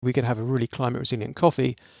We could have a really climate-resilient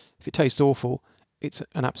coffee. If it tastes awful, it's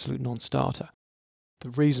an absolute non-starter. The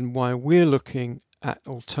reason why we're looking at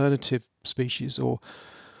alternative species or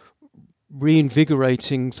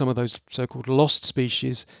reinvigorating some of those so-called lost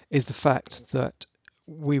species is the fact that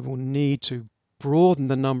we will need to broaden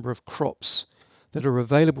the number of crops that are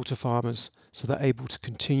available to farmers so they're able to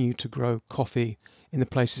continue to grow coffee in the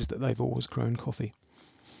places that they've always grown coffee.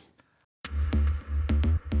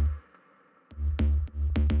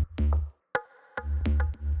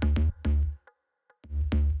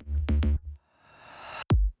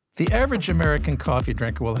 The average American coffee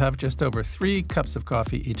drinker will have just over 3 cups of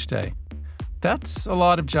coffee each day. That's a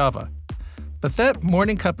lot of Java. But that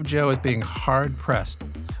morning cup of joe is being hard-pressed.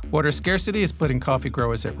 Water scarcity is putting coffee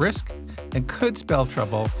growers at risk and could spell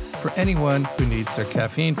trouble for anyone who needs their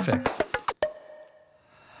caffeine fix.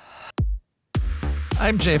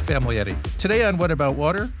 I'm Jay Famiglietti. Today on What About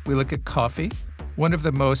Water, we look at coffee, one of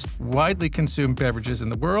the most widely consumed beverages in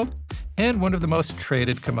the world and one of the most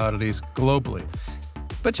traded commodities globally.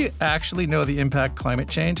 But do you actually know the impact climate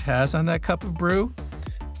change has on that cup of brew?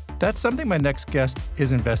 That's something my next guest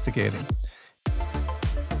is investigating.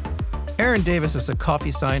 Aaron Davis is a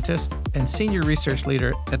coffee scientist and senior research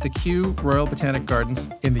leader at the Kew Royal Botanic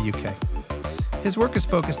Gardens in the UK. His work is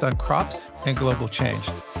focused on crops and global change.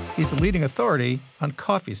 He's a leading authority on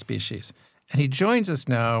coffee species, and he joins us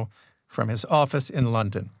now from his office in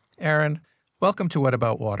London. Aaron, welcome to What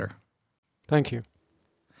About Water? Thank you.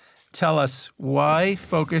 Tell us why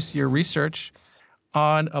focus your research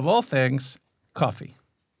on, of all things, coffee.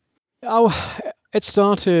 Oh, it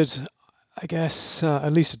started, I guess,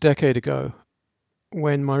 at least a decade ago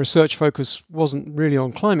when my research focus wasn't really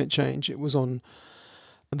on climate change. It was on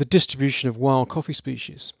the distribution of wild coffee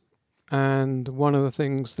species. And one of the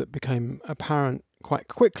things that became apparent quite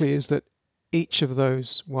quickly is that each of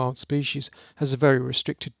those wild species has a very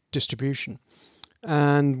restricted distribution.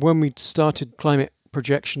 And when we started climate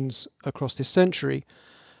projections across this century,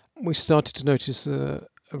 we started to notice a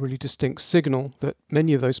really distinct signal that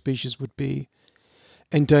many of those species would be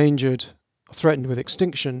endangered or threatened with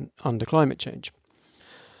extinction under climate change.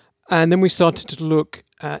 And then we started to look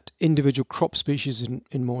at individual crop species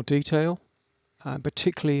in more detail,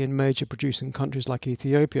 particularly in major producing countries like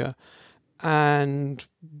Ethiopia. And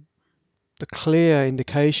the clear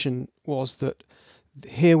indication was that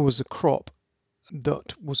here was a crop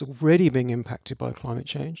that was already being impacted by climate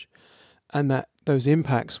change, and that those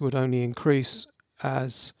impacts would only increase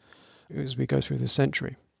as we go through the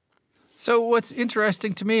century. So what's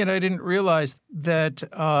interesting to me, and I didn't realize that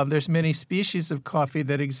there's many species of coffee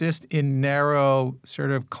that exist in narrow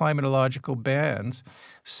sort of climatological bands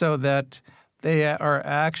so that they are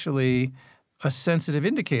actually a sensitive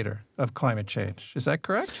indicator of climate change. Is that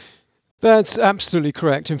correct? That's absolutely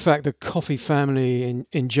correct. In fact, the coffee family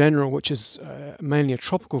in general, which is mainly a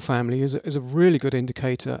tropical family, is a really good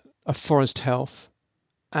indicator of forest health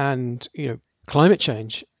and climate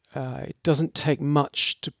change. It doesn't take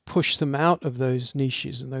much to push them out of those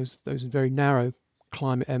niches and those very narrow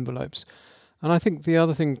climate envelopes. And I think the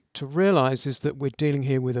other thing to realize is that we're dealing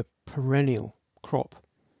here with a perennial crop,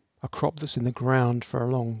 a crop that's in the ground for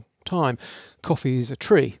a long time. Coffee is a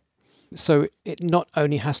tree. So it not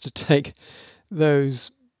only has to take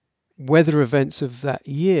those weather events of that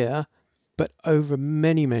year, but over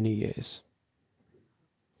many, many years.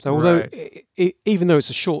 So although even though it's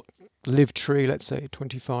a short-lived tree, let's say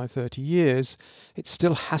 25, 30 years, it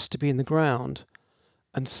still has to be in the ground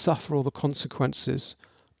and suffer all the consequences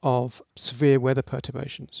of severe weather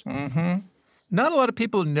perturbations. Mm-hmm. Not a lot of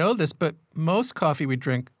people know this, but most coffee we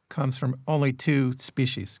drink comes from only 2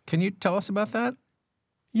 species. Can you tell us about that?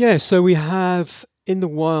 Yeah, so we have in the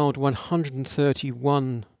wild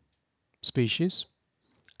 131 species,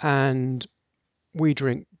 and we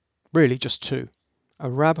drink really just 2,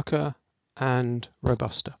 Arabica and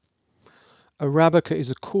Robusta. Arabica is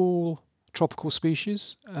a cool tropical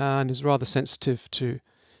species and is rather sensitive to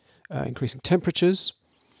increasing temperatures.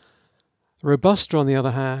 Robusta, on the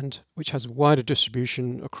other hand, which has wider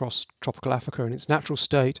distribution across tropical Africa in its natural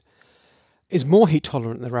state, is more heat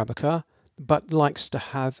tolerant than Arabica, but likes to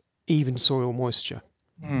have even soil moisture.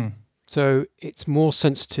 So it's more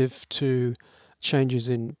sensitive to changes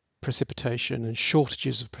in precipitation and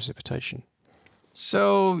shortages of precipitation.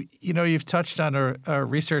 So, you've touched on a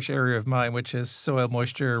research area of mine, which is soil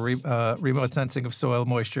moisture, remote sensing of soil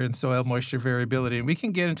moisture and soil moisture variability. And we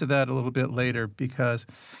can get into that a little bit later because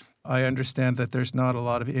I understand that there's not a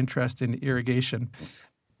lot of interest in irrigation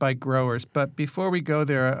by growers. But before we go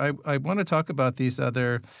there, I want to talk about these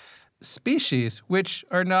other species, which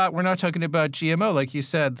we're not talking about GMO, like you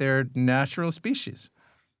said, they're natural species.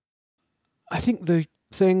 I think the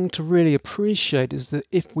thing to really appreciate is that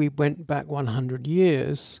if we went back 100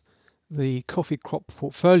 years, the coffee crop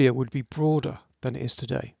portfolio would be broader than it is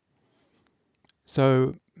today.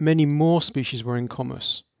 So many more species were in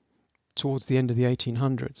commerce towards the end of the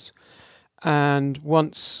 1800s. And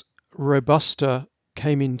once Robusta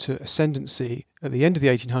came into ascendancy at the end of the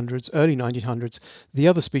 1800s, early 1900s, the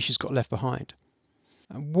other species got left behind.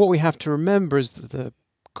 And what we have to remember is that the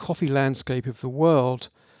coffee landscape of the world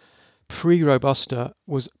pre-Robusta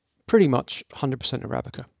was pretty much 100%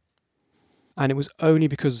 Arabica. And it was only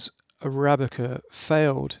because Arabica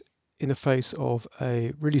failed in the face of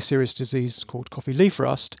a really serious disease called coffee leaf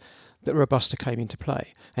rust that Robusta came into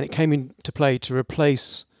play. And it came into play to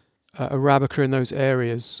replace Arabica in those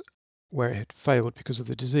areas where it had failed because of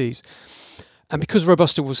the disease. And because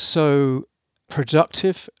Robusta was so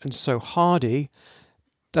productive and so hardy,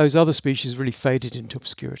 those other species really faded into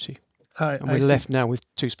obscurity. And I we're see. left now with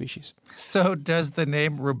two species. So does the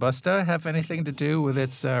name Robusta have anything to do with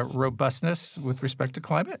its robustness with respect to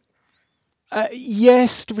climate?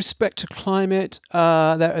 Yes, with respect to climate, there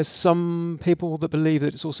are some people that believe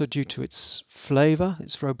that it's also due to its flavour,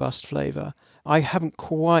 its robust flavour. I haven't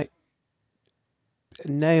quite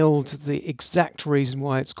nailed the exact reason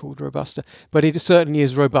why it's called Robusta, but it certainly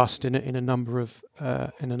is robust in a number of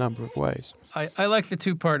ways. I like the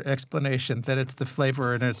two-part explanation that it's the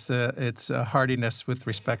flavor and its hardiness with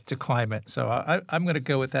respect to climate. So I'm going to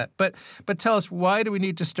go with that. But tell us, why do we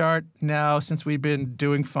need to start now, since we've been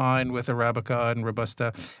doing fine with Arabica and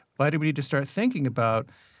Robusta? Why do we need to start thinking about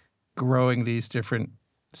growing these different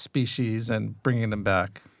species and bringing them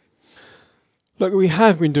back? Look, we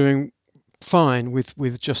have been doing fine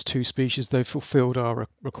with just two species. They've fulfilled our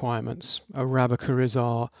requirements. Arabica is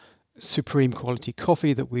our supreme quality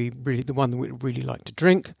coffee the one that we really like to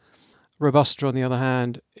drink. Robusta, on the other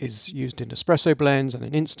hand, is used in espresso blends and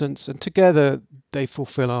in instants, and together they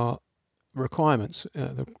fulfill our requirements,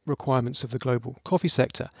 the requirements of the global coffee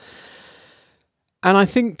sector. And I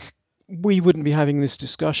think we wouldn't be having this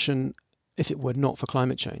discussion if it were not for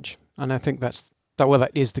climate change. And I think that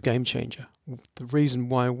is the game changer. The reason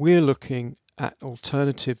why we're looking at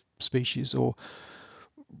alternative species or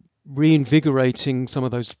reinvigorating some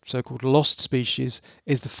of those so-called lost species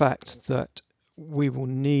is the fact that we will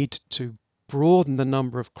need to broaden the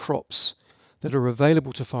number of crops that are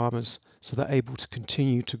available to farmers so they're able to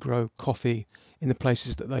continue to grow coffee in the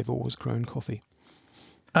places that they've always grown coffee.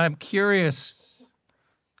 I'm curious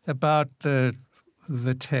about the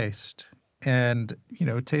taste. And,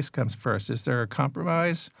 taste comes first. Is there a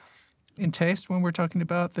compromise in taste when we're talking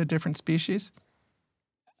about the different species?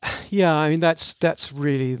 Yeah, I mean that's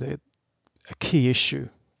really a key issue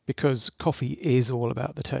because coffee is all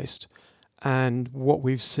about the taste. And what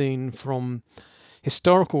we've seen from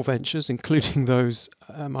historical ventures, including those,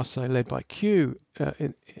 I must say, led by Kew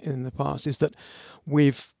in the past, is that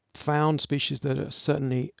we've found species that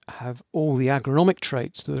certainly have all the agronomic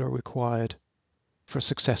traits that are required for a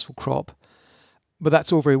successful crop. But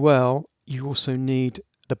that's all very well. You also need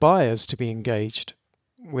the buyers to be engaged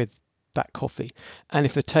with that coffee. And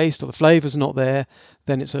if the taste or the flavour's not there,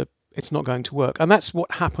 then it's not going to work. And that's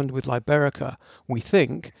what happened with Liberica, we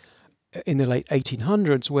think, in the late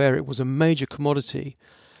 1800s, where it was a major commodity,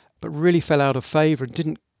 but really fell out of favour and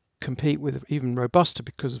didn't compete with even Robusta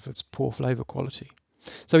because of its poor flavour quality.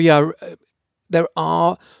 So yeah, there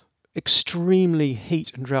are extremely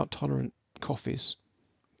heat and drought tolerant coffees,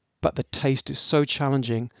 but the taste is so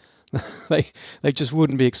challenging they just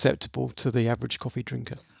wouldn't be acceptable to the average coffee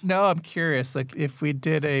drinker. No, I'm curious, like if we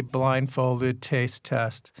did a blindfolded taste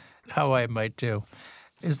test, how I might do.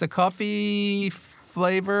 Is the coffee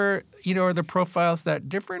flavor, are the profiles that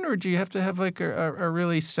different, or do you have to have like a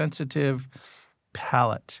really sensitive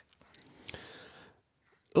palate?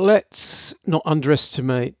 Let's not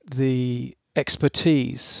underestimate the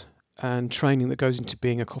expertise and training that goes into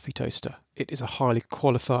being a coffee taster. It is a highly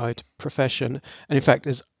qualified profession. And in fact,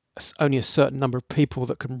 there's only a certain number of people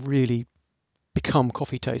that can really become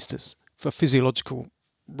coffee tasters for physiological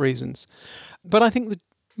reasons. But I think that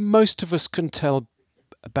most of us can tell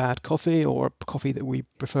a bad coffee or a coffee that we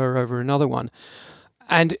prefer over another one.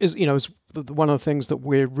 And as one of the things that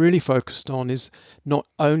we're really focused on is not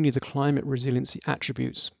only the climate resiliency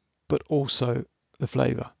attributes, but also the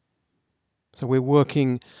flavour. So we're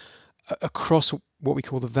working across what we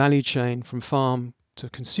call the value chain from farm to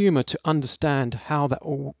consumer to understand how that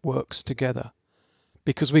all works together.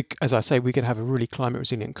 Because as I say, we can have a really climate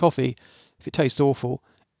resilient coffee. If it tastes awful,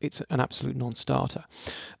 it's an absolute non-starter.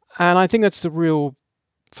 And I think that's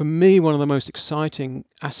for me, one of the most exciting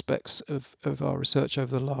aspects of our research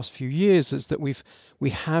over the last few years is that we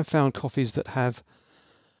have found coffees that have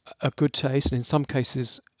a good taste, and in some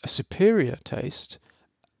cases a superior taste,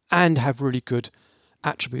 and have really good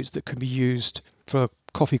attributes that can be used for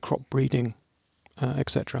coffee crop breeding,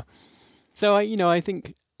 etc. So I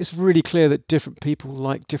think it's really clear that different people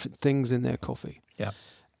like different things in their coffee. Yeah.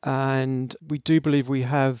 And we do believe we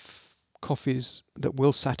have coffees that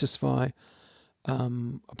will satisfy a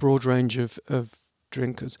broad range of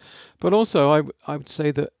drinkers. But also, I would say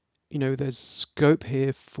that there's scope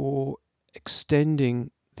here for extending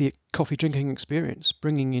the coffee drinking experience,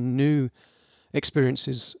 bringing in new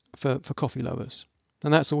experiences for coffee lovers,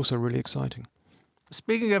 and that's also really exciting.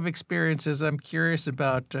 Speaking of experiences, I'm curious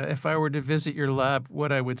about if I were to visit your lab,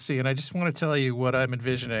 what I would see. And I just want to tell you what I'm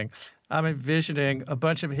envisioning. I'm envisioning a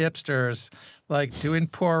bunch of hipsters like doing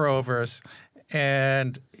pour overs,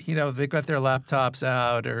 and they've got their laptops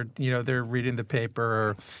out, or they're reading the paper.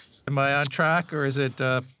 Or, am I on track, or is it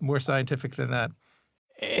more scientific than that?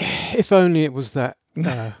 If only it was that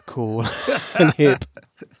cool and hip.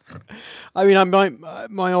 I mean,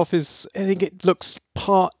 my office, I think it looks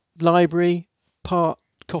part library, part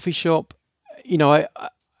coffee shop. I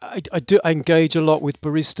engage a lot with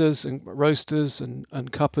baristas and roasters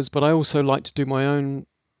and cuppers, but I also like to do my own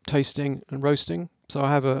tasting and roasting. So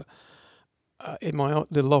I have in my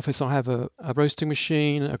little office, I have a roasting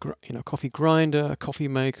machine, a coffee grinder, a coffee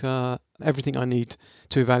maker, everything I need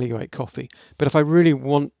to evaluate coffee. But if I really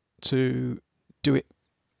want to do it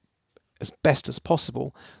as best as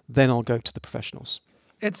possible, then I'll go to the professionals.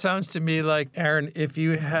 It sounds to me like, Aaron, if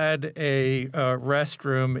you had a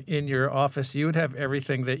restroom in your office, you would have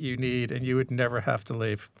everything that you need and you would never have to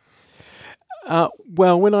leave.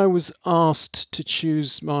 Well, when I was asked to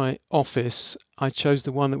choose my office, I chose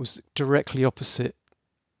the one that was directly opposite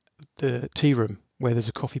the tea room where there's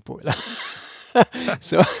a coffee boiler.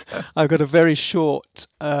 So I've got a very short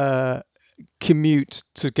commute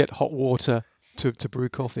to get hot water to brew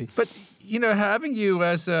coffee. But having you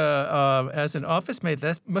as an office mate,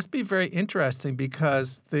 that must be very interesting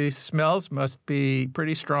because the smells must be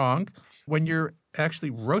pretty strong when you're actually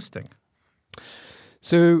roasting.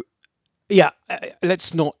 So, yeah,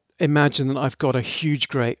 let's not imagine that I've got a huge,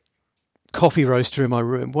 great coffee roaster in my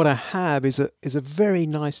room. What I have is a very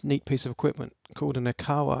nice, neat piece of equipment called an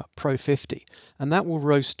Ikawa Pro 50, and that will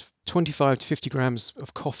roast 25 to 50 grams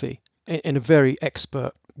of coffee in a very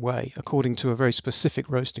expert way, according to a very specific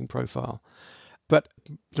roasting profile. But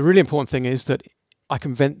the really important thing is that I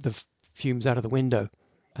can vent the fumes out of the window,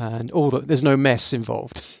 and there's no mess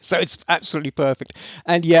involved. So it's absolutely perfect.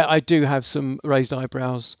 And yeah, I do have some raised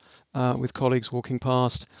eyebrows with colleagues walking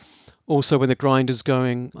past. Also, when the grinder's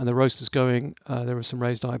going and the roaster's going, there are some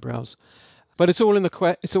raised eyebrows. But it's all in the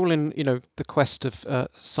the quest of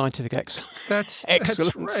scientific excellence. That's right.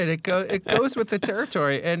 It goes with the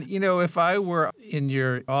territory. And if I were in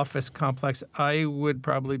your office complex, I would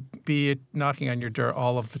probably be knocking on your door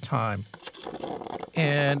all of the time.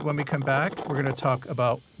 And when we come back, we're going to talk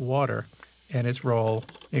about water and its role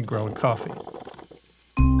in growing coffee.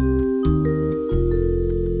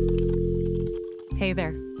 Hey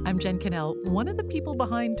there, I'm Jen Cannell, one of the people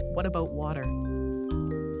behind What About Water?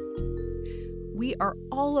 We are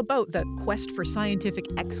all about the quest for scientific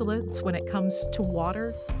excellence when it comes to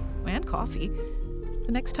water and coffee.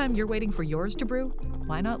 The next time you're waiting for yours to brew,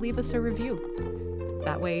 why not leave us a review?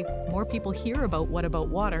 That way, more people hear about What About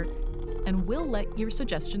Water, and we'll let your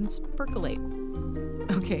suggestions percolate.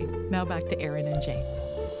 Okay, now back to Aaron and Jay.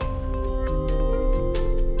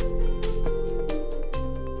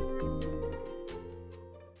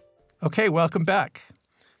 Okay, welcome back.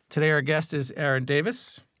 Today our guest is Aaron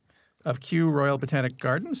Davis of Kew Royal Botanic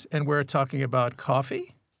Gardens, and we're talking about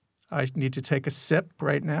coffee. I need to take a sip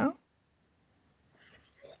right now.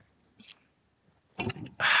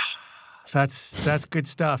 That's good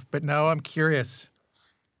stuff, but now I'm curious.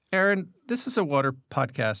 Aaron, this is a water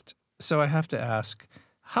podcast, so I have to ask,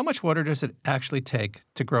 how much water does it actually take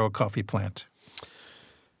to grow a coffee plant?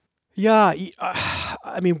 Yeah,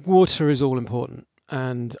 I mean, water is all important.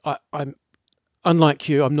 And I'm, unlike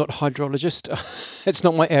you, I'm not a hydrologist. It's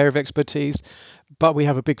not my area of expertise, but we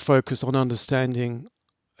have a big focus on understanding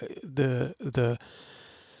the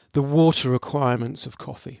water requirements of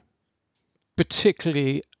coffee,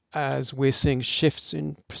 particularly as we're seeing shifts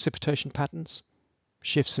in precipitation patterns,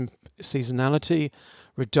 shifts in seasonality,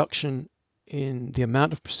 reduction in the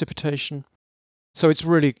amount of precipitation. So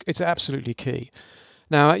it's absolutely key.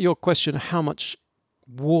 Now, your question, how much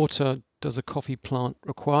water does a coffee plant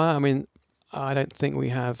require? I mean, I don't think we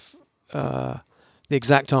have the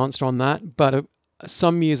exact answer on that, but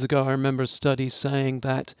some years ago, I remember a study saying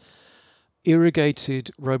that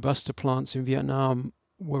irrigated Robusta plants in Vietnam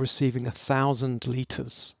were receiving 1,000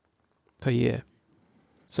 liters per year.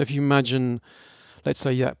 So if you imagine, let's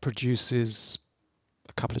say that produces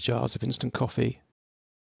a couple of jars of instant coffee,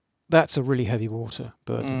 that's a really heavy water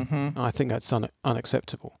burden. Mm-hmm. I think that's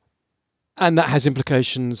unacceptable. And that has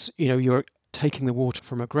implications, you're taking the water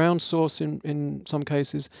from a ground source in some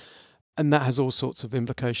cases, and that has all sorts of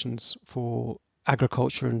implications for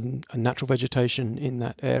agriculture and natural vegetation in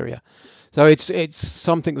that area. So it's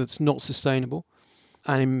something that's not sustainable,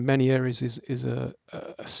 and in many areas is a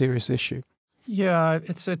serious issue. Yeah,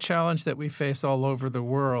 it's a challenge that we face all over the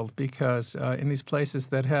world because in these places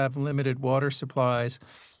that have limited water supplies,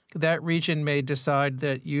 that region may decide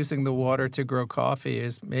that using the water to grow coffee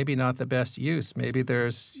is maybe not the best use. Maybe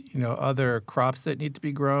there's, other crops that need to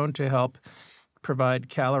be grown to help provide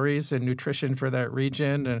calories and nutrition for that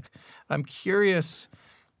region. And I'm curious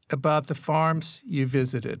about the farms you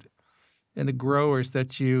visited and the growers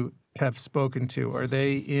that you have spoken to. Are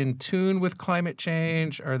they in tune with climate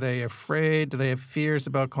change? Are they afraid? Do they have fears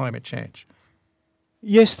about climate change?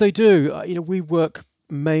 Yes, they do. We work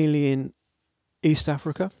mainly in East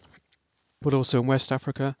Africa, but also in West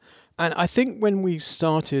Africa. And I think when we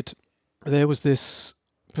started, there was this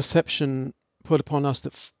perception put upon us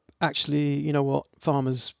that actually,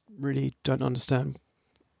 farmers really don't understand,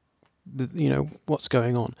 what's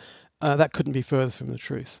going on. That couldn't be further from the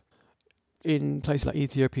truth. In places like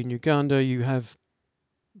Ethiopia and Uganda, you have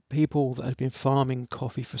people that have been farming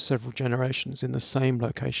coffee for several generations in the same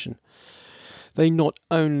location. They not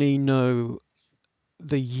only know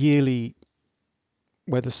the yearly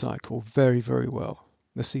weather cycle very, very well,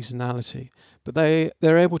 the seasonality, but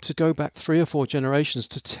they're able to go back 3 or 4 generations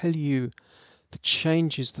to tell you the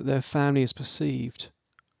changes that their family has perceived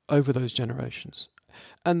over those generations.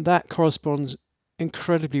 And that corresponds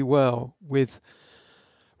incredibly well with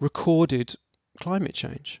recorded climate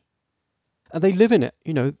change. And they live in it.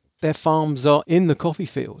 Their farms are in the coffee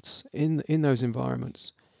fields, in those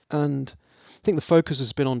environments. And I think the focus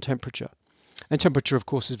has been on temperature. And temperature, of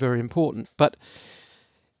course, is very important. But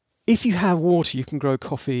if you have water, you can grow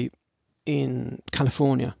coffee in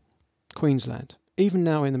California, Queensland. Even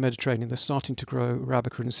now in the Mediterranean, they're starting to grow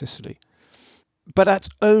Arabica in Sicily. But that's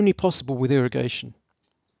only possible with irrigation.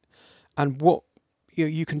 And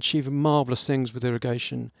you can achieve marvellous things with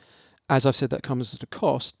irrigation. As I've said, that comes at a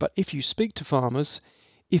cost. But if you speak to farmers,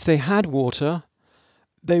 if they had water,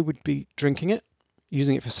 they would be drinking it,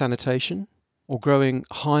 using it for sanitation, or growing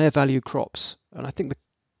higher value crops. And I think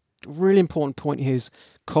the really important point here is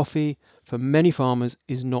coffee, for many farmers,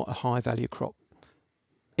 is not a high value crop.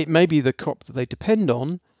 It may be the crop that they depend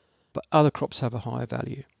on, but other crops have a higher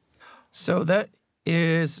value. So that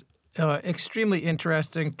is extremely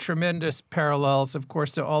interesting, tremendous parallels, of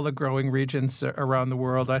course, to all the growing regions around the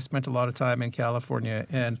world. I spent a lot of time in California,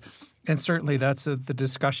 and certainly that's the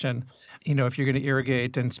discussion. If you're going to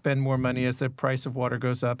irrigate and spend more money as the price of water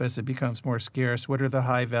goes up, as it becomes more scarce, what are the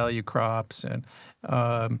high value crops? And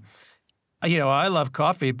I love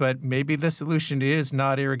coffee, but maybe the solution is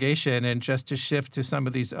not irrigation and just to shift to some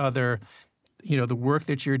of these other, the work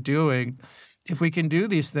that you're doing. If we can do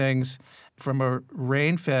these things from a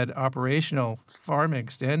rain-fed operational farming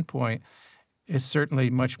standpoint, it's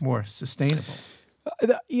certainly much more sustainable.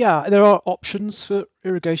 Yeah, there are options for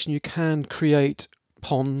irrigation. You can create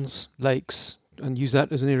ponds, lakes, and use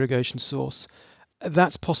that as an irrigation source.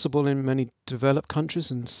 That's possible in many developed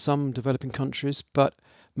countries and some developing countries, but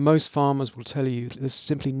most farmers will tell you there's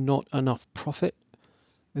simply not enough profit.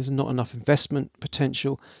 There's not enough investment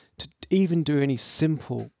potential to even do any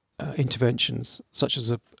simple interventions, such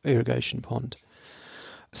as an irrigation pond.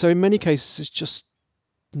 So in many cases, it's just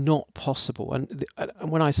not possible. And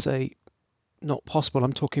when I say not possible,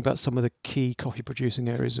 I'm talking about some of the key coffee producing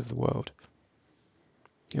areas of the world.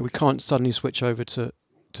 We can't suddenly switch over to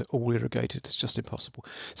all irrigated. It's just impossible.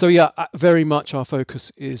 So very much our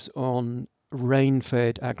focus is on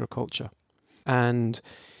rain-fed agriculture. And,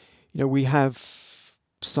 we have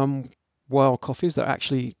some wild coffees that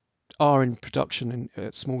actually are in production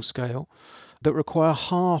at small scale that require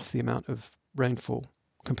half the amount of rainfall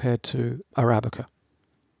compared to Arabica,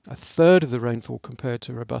 a third of the rainfall compared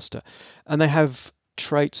to Robusta. And they have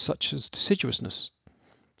traits such as deciduousness.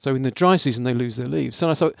 So in the dry season, they lose their leaves. So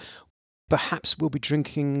I thought perhaps we'll be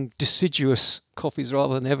drinking deciduous coffees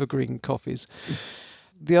rather than evergreen coffees.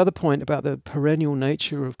 The other point about the perennial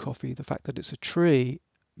nature of coffee, the fact that it's a tree,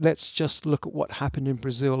 let's just look at what happened in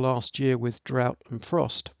Brazil last year with drought and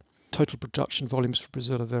frost. Total production volumes for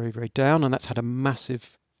Brazil are very, very down, and that's had a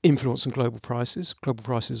massive influence on global prices. Global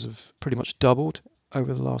prices have pretty much doubled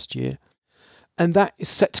over the last year. And that is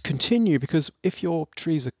set to continue because if your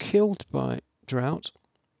trees are killed by drought,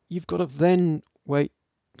 you've got to then wait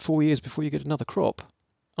 4 years before you get another crop.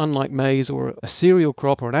 Unlike maize or a cereal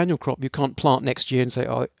crop or an annual crop, you can't plant next year and say,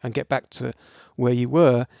 oh, and get back to where you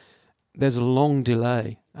were. There's a long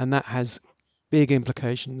delay, and that has big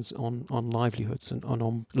implications on livelihoods and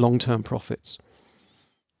on long-term profits.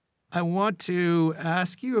 I want to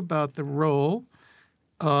ask you about the role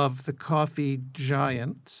of the coffee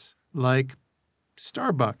giants like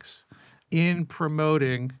Starbucks in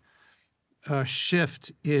promoting a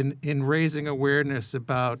shift in raising awareness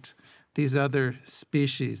about these other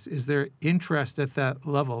species. Is there interest at that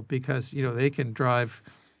level? Because, they can drive,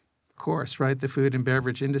 of course, right? The food and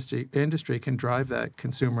beverage industry can drive that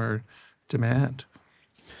consumer demand.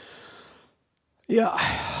 Yeah.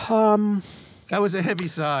 That was a heavy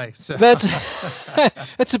sigh. So. That's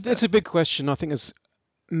it's a big question. I think there's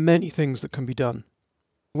many things that can be done.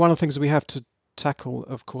 One of the things that we have to tackle,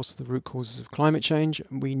 of course, the root causes of climate change.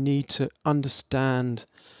 We need to understand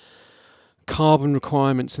carbon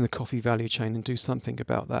requirements in the coffee value chain and do something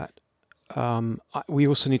about that. We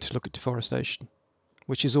also need to look at deforestation,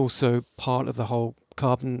 which is also part of the whole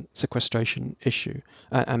carbon sequestration issue,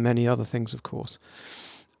 and many other things, of course.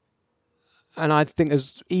 And I think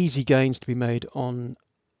there's easy gains to be made on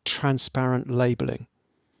transparent labeling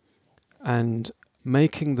and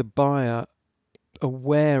making the buyer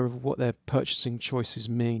aware of what their purchasing choices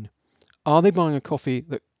mean. Are they buying a coffee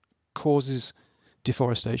that causes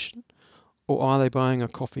deforestation, or are they buying a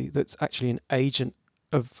coffee that's actually an agent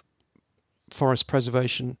of forest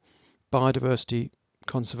preservation, biodiversity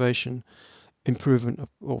conservation, improvement of,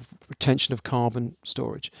 or retention of carbon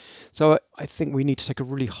storage? So I think we need to take a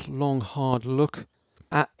really long, hard look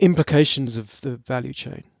at implications of the value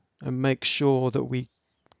chain and make sure that we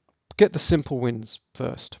get the simple wins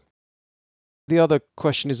first. The other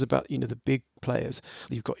question is about, the big players.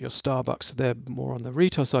 You've got your Starbucks, they're more on the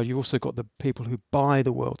retail side. You've also got the people who buy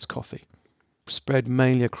the world's coffee, spread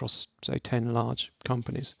mainly across, say, 10 large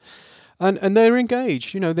companies. And they're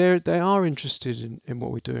engaged, they are interested in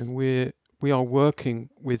what we're doing. We are working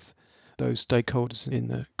with those stakeholders in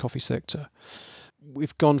the coffee sector.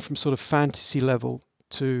 We've gone from sort of fantasy level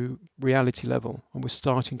to reality level, and we're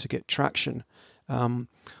starting to get traction.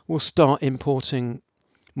 We'll start importing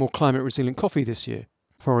more climate resilient coffee this year,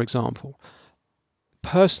 for example.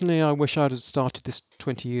 Personally, I wish I'd have started this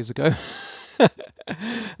 20 years ago.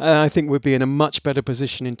 I think we'd be in a much better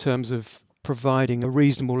position in terms of providing a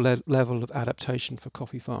reasonable level of adaptation for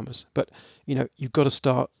coffee farmers. But, you've got to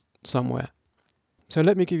start somewhere. So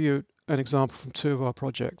let me give you an example from two of our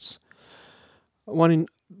projects. One in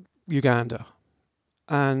Uganda.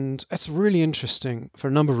 And it's really interesting for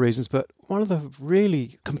a number of reasons, but one of the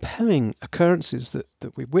really compelling occurrences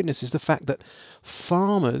that we've witnessed is the fact that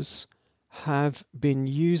farmers have been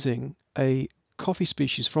using a coffee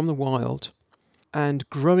species from the wild and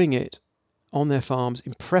growing it on their farms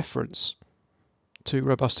in preference to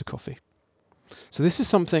Robusta coffee. So this is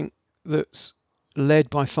something that's led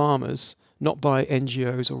by farmers, not by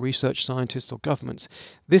NGOs or research scientists or governments.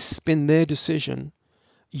 This has been their decision,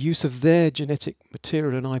 use of their genetic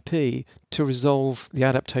material and IP to resolve the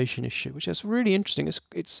adaptation issue, which is really interesting.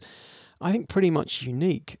 It's I think, pretty much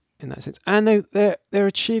unique in that sense. And they're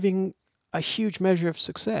achieving a huge measure of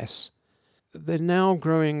success. They're now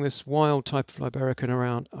growing this wild type of Liberican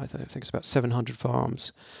around, I think it's about 700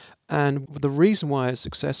 farms. And the reason why it's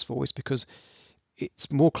successful is because it's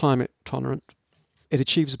more climate tolerant. It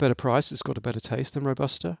achieves a better price. It's got a better taste than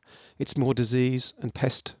Robusta. It's more disease and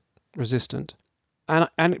pest resistant.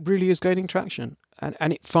 And it really is gaining traction.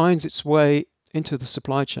 And it finds its way into the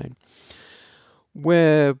supply chain.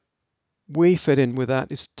 Where we fit in with that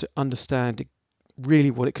is to understand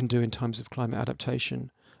really what it can do in terms of climate adaptation.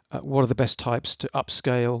 What are the best types to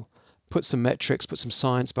upscale, put some metrics, put some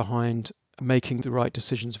science behind making the right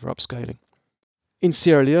decisions for upscaling. In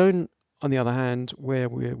Sierra Leone, on the other hand, where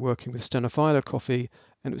we're working with Stenophila coffee,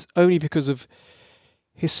 and it was only because of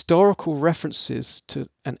historical references to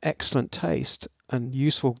an excellent taste and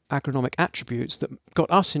useful agronomic attributes that got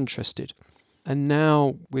us interested. And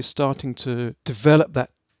now we're starting to develop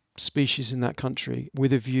that species in that country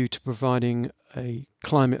with a view to providing a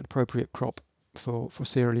climate appropriate crop for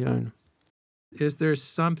Sierra Leone. Is there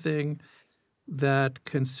something that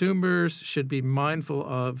consumers should be mindful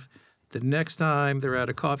of the next time they're at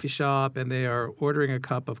a coffee shop and they are ordering a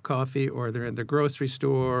cup of coffee, or they're in the grocery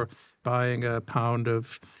store buying a pound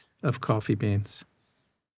of coffee beans?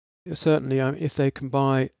 Certainly, if they can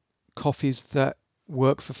buy coffees that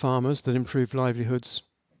work for farmers, that improve livelihoods,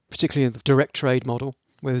 particularly in the direct trade model,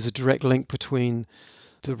 where there's a direct link between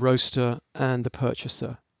the roaster and the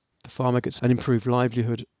purchaser. The farmer gets an improved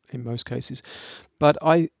livelihood in most cases. But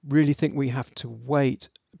I really think we have to wait,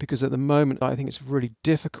 because at the moment I think it's really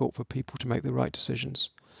difficult for people to make the right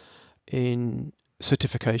decisions. in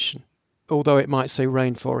certification. Although it might say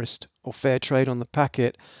rainforest or fair trade on the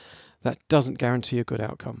packet, that doesn't guarantee a good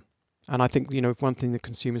outcome. And I think, one thing that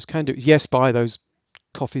consumers can do is, yes, buy those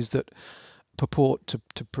coffees that purport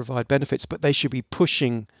to provide benefits, but they should be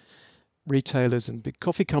pushing retailers and big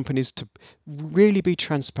coffee companies to really be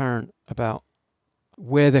transparent about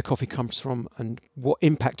where their coffee comes from and what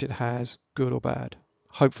impact it has, good or bad.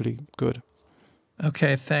 Hopefully good.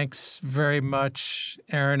 Okay, thanks very much,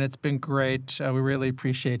 Aaron. It's been great. We really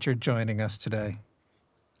appreciate your joining us today.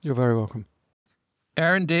 You're very welcome.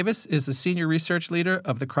 Aaron Davis is the Senior Research Leader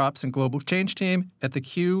of the Crops and Global Change Team at the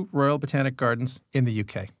Kew Royal Botanic Gardens in the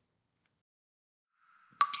UK.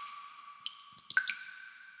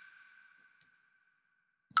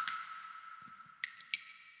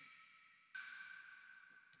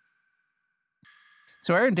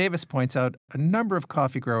 So Aaron Davis points out a number of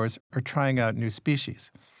coffee growers are trying out new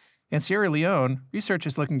species. In Sierra Leone, research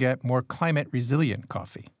is looking at more climate-resilient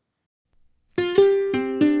coffee.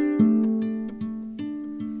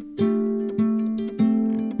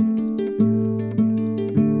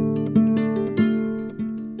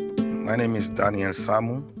 My name is Daniel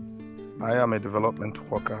Samu. I am a development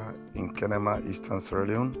worker in Kenema, Eastern Sierra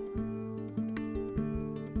Leone.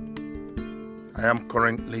 I am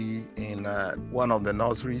currently in one of the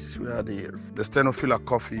nurseries where the Stenophila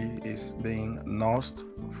coffee is being nursed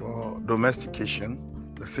for domestication.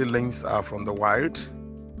 The seedlings are from the wild.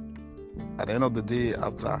 At the end of the day,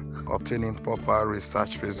 after obtaining proper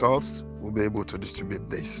research results, we'll be able to distribute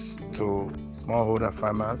this to smallholder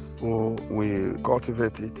farmers who will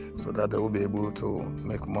cultivate it so that they will be able to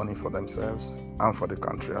make money for themselves and for the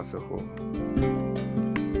country as a whole.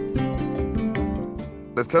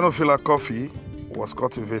 The Stenophila coffee was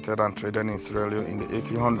cultivated and traded in Sierra Leone in the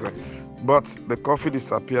 1800s, but the coffee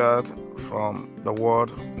disappeared from the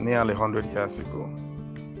world nearly 100 years ago.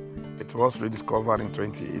 It was rediscovered in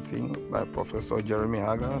 2018 by Professor Jeremy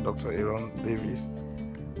Hagar, Dr. Aaron Davis,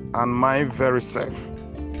 and my very self.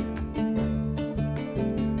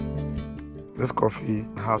 This coffee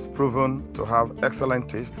has proven to have excellent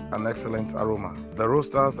taste and excellent aroma. The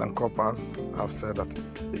roasters and coppers have said that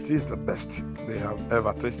it is the best they have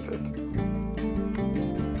ever tasted.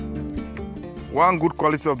 One good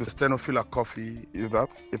quality of the Stenophila coffee is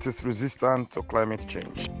that it is resistant to climate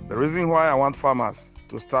change. The reason why I want farmers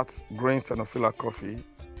to start growing Stenophila coffee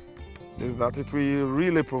is that it will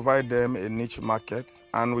really provide them a niche market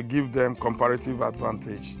and will give them comparative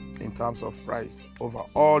advantage in terms of price over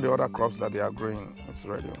all the other crops that they are growing in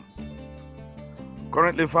Sierra Leone.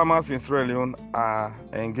 Currently, farmers in Sierra Leone are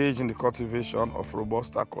engaged in the cultivation of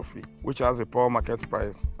Robusta coffee, which has a poor market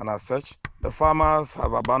price, and as such, the farmers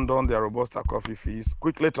have abandoned their Robusta coffee fields,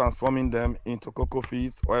 quickly transforming them into cocoa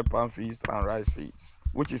fields, oil palm fields, and rice fields,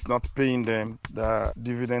 which is not paying them the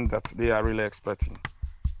dividend that they are really expecting.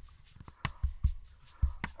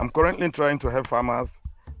 I'm currently trying to help farmers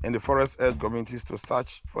in the forest edge communities to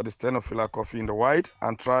search for the Stenophila coffee in the wild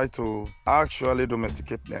and try to actually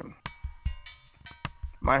domesticate them.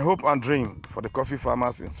 My hope and dream for the coffee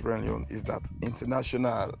farmers in Sierra Leone is that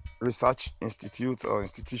international research institutes or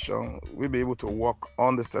institution will be able to work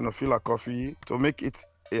on the Stenophila coffee to make it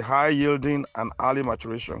a high-yielding and early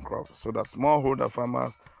maturation crop so that smallholder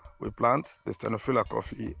farmers will plant the Stenophila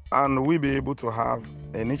coffee and we'll be able to have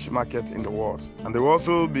a niche market in the world. And they will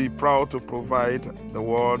also be proud to provide the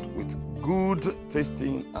world with good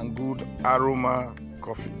tasting and good aroma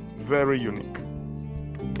coffee. Very unique.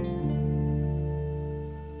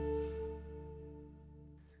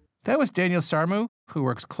 That was Daniel Sarmu, who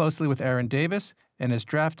works closely with Aaron Davis and is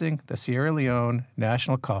drafting the Sierra Leone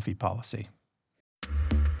National Coffee Policy.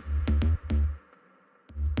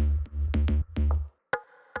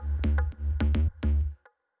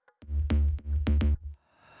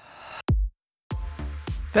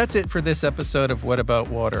 That's it for this episode of What About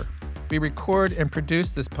Water? We record and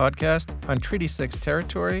produce this podcast on Treaty 6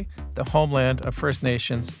 territory, the homeland of First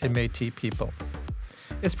Nations and Métis people.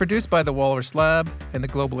 It's produced by the Walrus Lab and the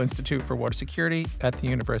Global Institute for Water Security at the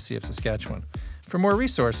University of Saskatchewan. For more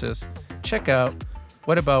resources, check out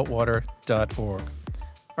whataboutwater.org.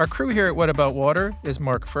 Our crew here at What About Water is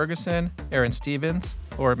Mark Ferguson, Aaron Stevens,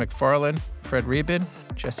 Laura McFarlane, Fred Reben,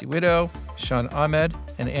 Jesse Widow, Sean Ahmed,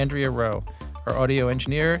 and Andrea Rowe. Our audio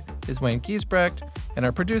engineer is Wayne Giesbrecht, and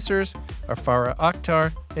our producers are Farah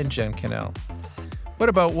Akhtar and Jen Cannell. What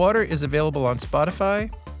About Water is available on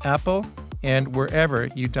Spotify, Apple, and wherever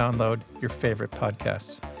you download your favorite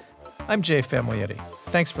podcasts. I'm Jay Famulietti.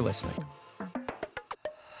 Thanks for listening.